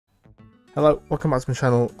Hello, welcome back to my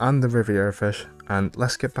channel and the Riviera Fish, and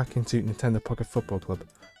let's get back into Nintendo Pocket Football Club.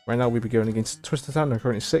 Right now we'll be going against Twisted Town, they're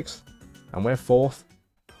currently 6th, and we're 4th.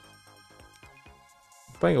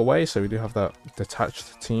 Playing away, so we do have that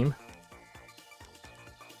detached team.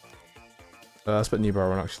 Let's put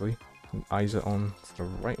Nibara on actually, and Isa on the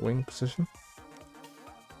right wing position.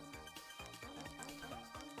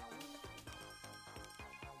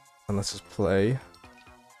 And let's just play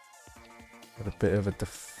with a bit of a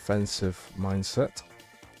defensive mindset.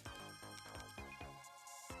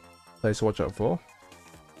 Place to watch out for.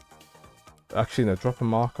 Actually, no, drop a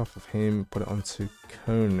mark off of him, put it onto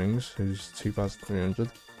Konings, who's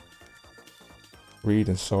 2,300. Reed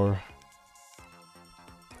and Sora.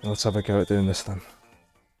 Let's have a go at doing this then.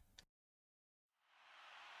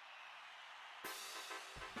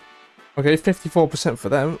 Okay, 54% for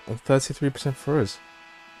them, and 33% for us.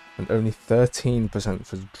 And only 13%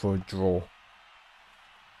 for draw.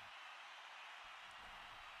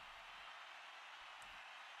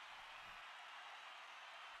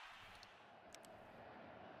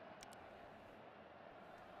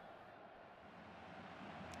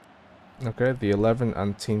 Okay, the 11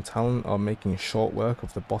 and Team Talent are making short work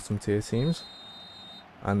of the bottom tier teams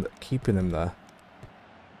and keeping them there.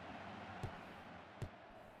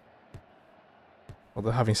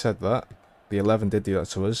 Although having said that, the 11 did do that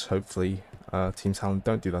to us. Hopefully Team Talent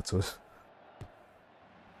don't do that to us.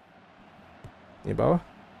 Niboa,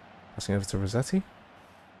 passing over to Rossetti,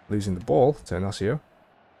 losing the ball to Inacio.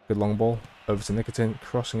 Good long ball, over to Nicotine,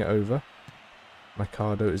 crossing it over.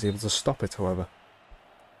 Mercado is able to stop it, however.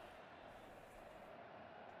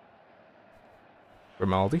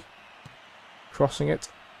 Grimaldi, crossing it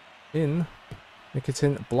in.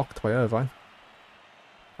 Nicotine blocked by Irvine.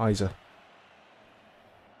 Isa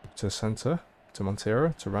to centre, to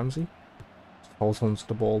Montero, to Ramsey. Just hold on to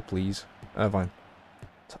the ball, please. Irvine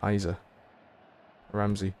to Isa.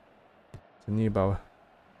 Ramsey to Neubauer.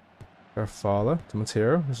 Garfala to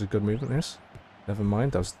Montero. This is a good movement, yes. Never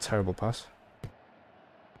mind, that was a terrible pass.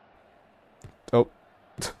 Oh,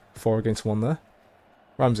 4 against 1 there.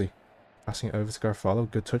 Ramsey. Passing it over to Garfalo.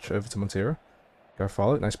 Good touch over to Montero.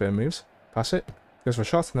 Garfalo, nice bit of moves. Pass it. Goes for a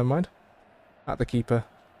shot, never mind. At the keeper.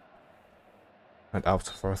 And out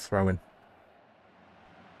for a throw-in.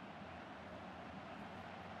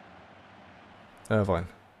 Irvine.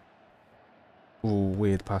 Ooh,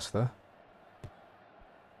 weird pass there.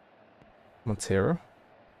 Montero.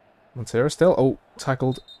 Montero still. Oh,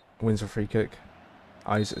 tackled. Wins a free kick.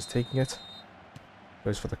 Isa is taking it.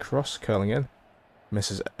 Goes for the cross, curling in.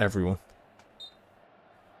 Misses everyone.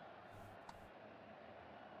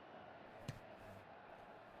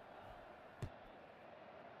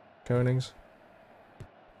 Konings.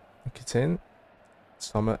 Nicotine.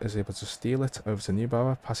 Sommer is able to steal it over to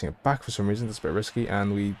Neubauer, passing it back for some reason. That's a bit risky,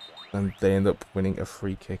 and they end up winning a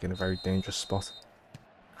free kick in a very dangerous spot.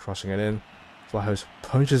 Crossing it in. Flahos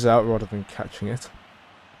punches out rather than catching it.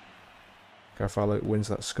 Garfalo wins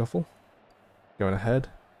that scuffle. Going ahead.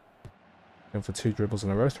 Going for 2 dribbles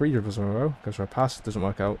in a row, 3 dribbles in a row. Goes for a pass, doesn't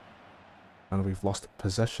work out. And we've lost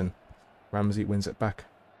possession. Ramsey wins it back.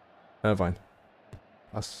 Irvine.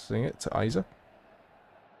 Passing it to Isa.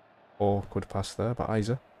 Awkward pass there by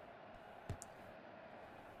Isa.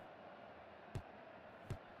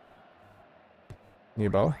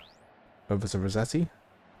 Neubauer. Over to Rossetti.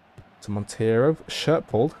 To Montero. Shirt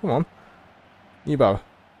pulled. Come on. Neubauer.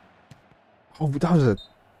 Oh, that was a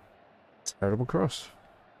terrible cross.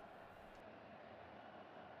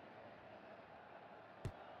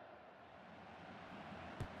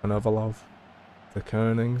 Another love. The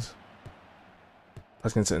Konings.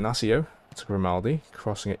 Passing it to Inacio. To Grimaldi.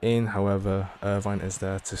 Crossing it in. However, Irvine is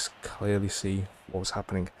there to clearly see what was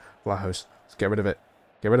happening. Vlahos. Let's get rid of it.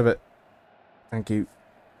 Get rid of it. Thank you.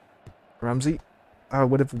 Ramsey. Oh,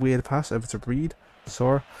 what a weird pass. Over to Reed.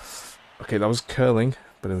 Sora. Okay, that was curling,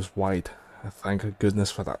 but it was wide. Thank goodness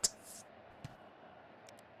for that.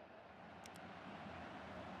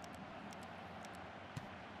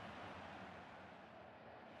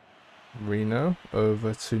 Reno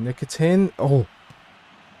over to Nicotine. Oh,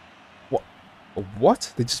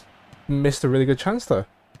 what? They just missed a really good chance there.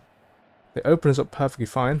 They open us up perfectly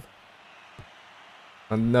fine.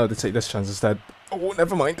 And no, they take this chance instead. Oh,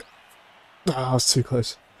 never mind. Oh, that was too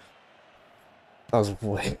close. That was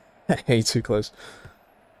way too close.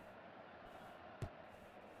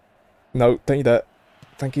 No, don't you dare.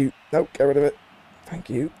 Thank you. No, get rid of it. Thank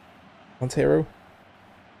you. Montero.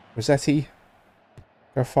 Rossetti.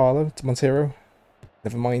 Garfalo to Montero.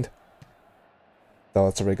 Never mind. Oh,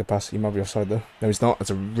 that's a really good pass. He might be offside though. No, he's not.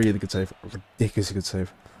 That's a really good save. A ridiculously good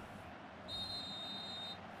save.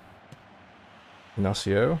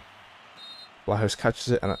 Inacio. Blackhouse catches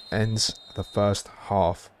it and it ends the first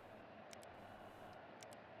half.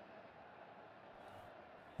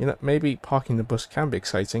 You know, maybe parking the bus can be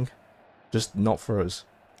exciting, just not for us.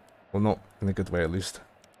 Well, not in a good way at least.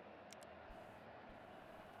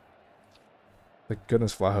 Thank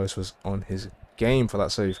goodness Blackhouse was on his game for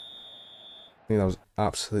that save. I think that was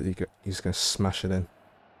absolutely good. He's going to smash it in.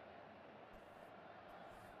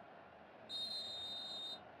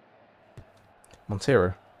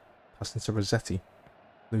 Montero passing to Rossetti.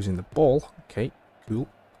 Losing the ball. Okay, cool.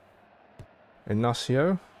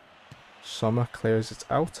 Ignacio. Sommer clears it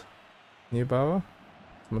out. Neubauer.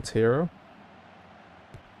 Montero.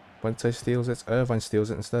 Puente steals it. Irvine steals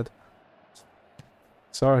it instead.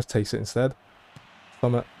 Suarez takes it instead.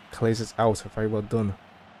 Sommer clears it out. Very well done.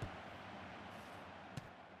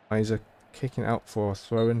 Isaac kicking out for a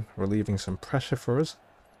throw-in, relieving some pressure for us.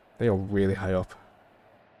 They are really high up.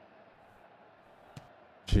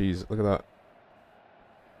 Jeez, look at that.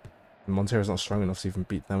 Montero's not strong enough to even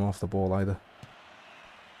beat them off the ball either.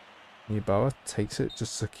 Neubauer takes it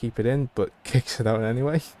just to keep it in, but kicks it out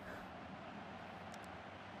anyway.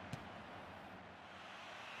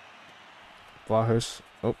 Blackhouse,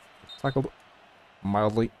 oh, tackled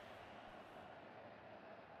mildly.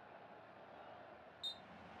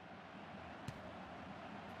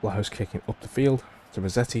 Blackhouse kicking up the field to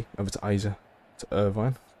Rossetti, over to Isa, to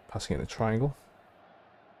Irvine, passing it in a triangle.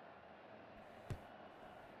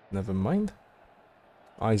 Never mind.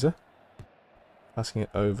 Isa, passing it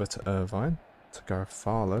over to Irvine, to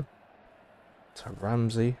Garofalo, to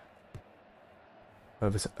Ramsey,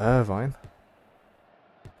 over to Irvine.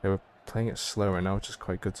 They were playing it slower now, which is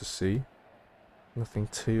quite good to see. Nothing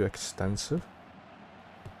too extensive.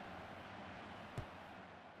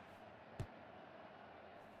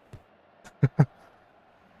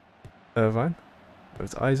 Irvine,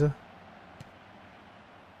 over to Isa.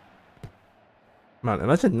 Man,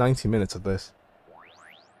 imagine 90 minutes of this.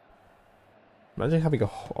 Imagine having a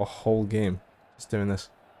whole game just doing this.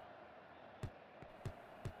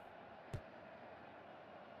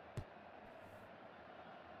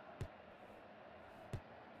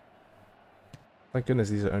 Thank goodness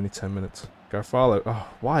these are only 10 minutes. Garofalo, oh,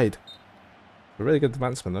 wide. A really good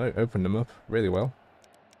advancement though, opened them up really well.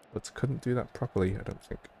 But couldn't do that properly, I don't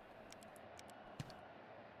think.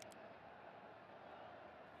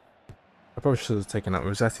 I probably should have taken out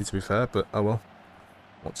Rossetti to be fair, but oh well.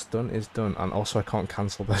 What's done is done, and also I can't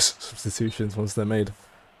cancel those substitutions once they're made.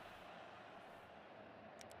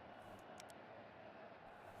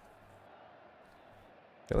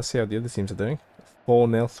 Okay, let's see how the other teams are doing.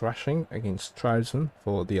 4-0 thrashing against Tribesmen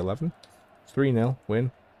for the 11. 3-0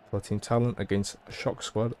 win for Team Talent against Shock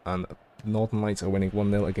Squad, and Northern Lights are winning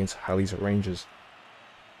 1-0 against Halley's Rangers.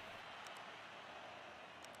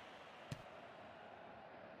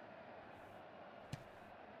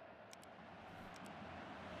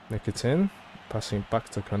 Nikitin passing back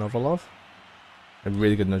to Konovalov. A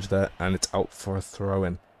really good nudge there, and it's out for a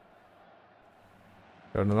throw-in.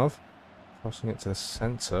 Konovalov crossing it to the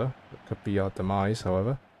centre. It could be our demise,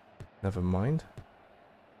 however. Never mind.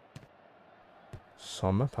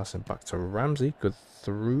 Sommer passing back to Ramsey. Good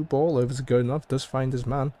through ball over to Godunov. Does find his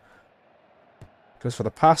man. Goes for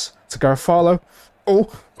the pass to Garofalo.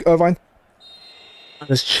 Oh, Irvine.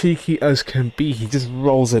 And as cheeky as can be, he just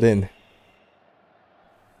rolls it in.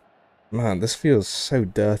 Man, this feels so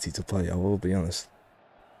dirty to play, I will be honest.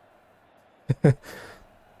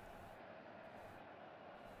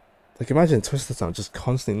 Like, imagine Twister Town just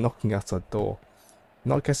constantly knocking at our door.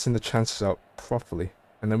 Not getting the chances out properly.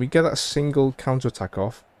 And then we get that single counter-attack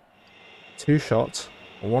off. 2 shots.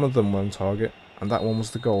 One of them went target. And that one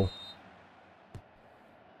was the goal.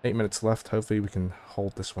 8 minutes left. Hopefully we can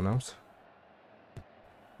hold this one out.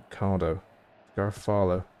 Ricardo.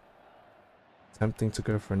 Garofalo. Tempting to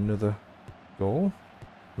go for another goal.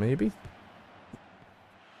 Maybe.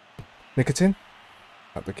 Nikitin.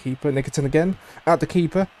 At the keeper. Nikitin again. At the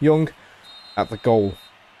keeper. Young. At the goal.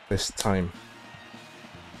 This time.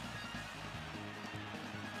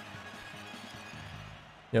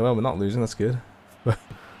 Yeah, well, we're not losing. That's good. But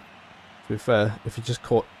to be fair, if he just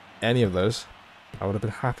caught any of those, I would have been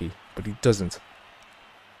happy. But he doesn't.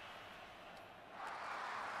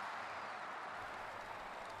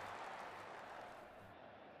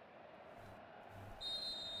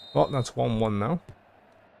 Well, that's 1-1 now.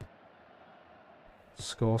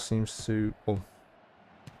 Score seems to, well,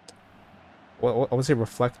 obviously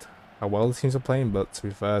reflect how well the teams are playing, but to be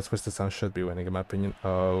fair, Twisted Town should be winning in my opinion.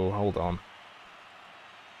 Oh, hold on.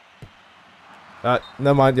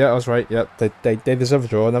 Never mind, yeah, I was right, yep, they deserve a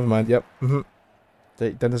draw, never mind, yep. They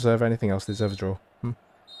don't deserve anything else, they deserve a draw.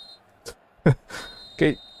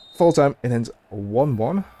 Okay, full time, it ends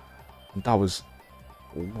 1-1. And that was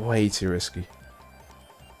way too risky.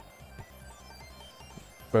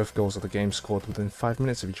 Both goals of the game scored within 5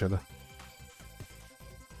 minutes of each other.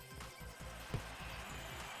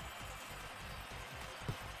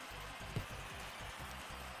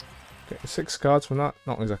 Okay, 6 cards from that,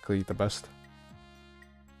 not exactly the best.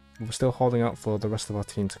 We're still holding out for the rest of our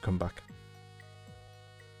team to come back.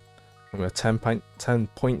 And we're 10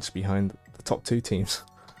 points behind the top 2 teams.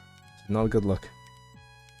 Not a good look.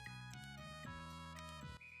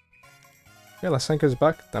 Yeah, Lysenko's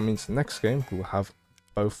back. That means the next game we will have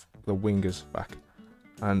both the wingers back.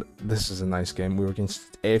 And this is a nice game. We were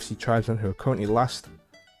against AFC Tribesmen, who are currently last.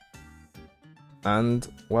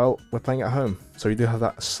 And, well, we're playing at home, so we do have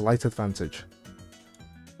that slight advantage.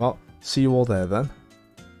 Well, see you all there then.